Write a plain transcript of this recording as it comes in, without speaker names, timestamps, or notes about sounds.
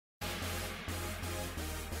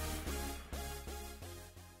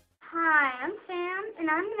Hi, I'm Sam, and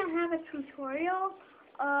I'm going to have a tutorial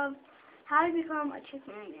of how to become a chick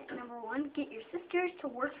magnet. Number 1, get your sisters to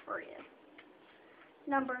work for you.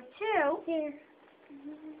 Number 2, here.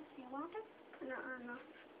 You want it? No.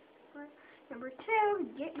 Number 2,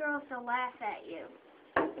 get girls to laugh at you.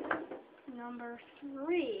 Number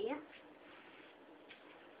 3,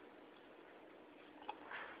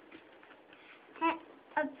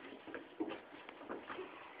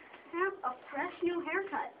 have a fresh new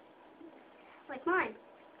haircut, like mine.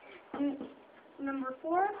 Number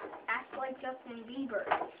 4, act like Justin Bieber.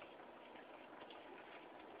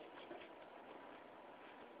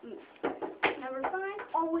 Number 5,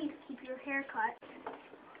 always keep your hair cut.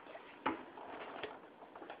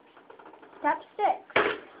 Step 6,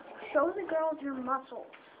 show the girls your muscles.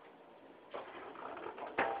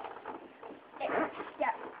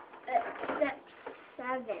 Step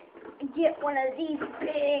 7, get one of these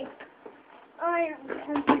big iron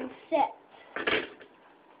pumping sets.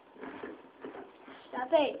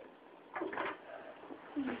 Step 8,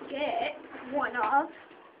 get one of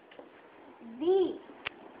these.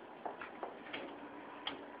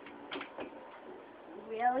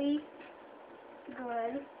 Really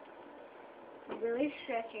good, really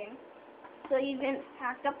stretching. So you've been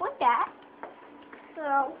packed up with that.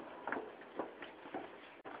 So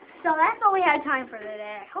that's all we had time for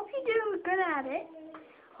today. I hope you do good at it.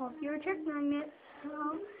 Hope you're a chick magnet.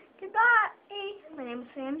 So goodbye. My name is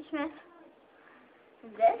Sam Smith.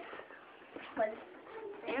 This was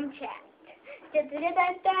Sam Chat.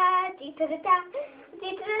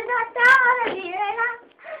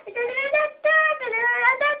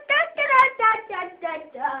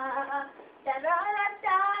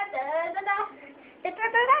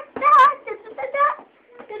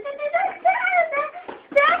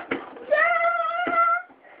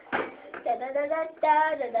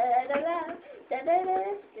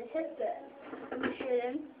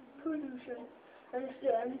 Producer.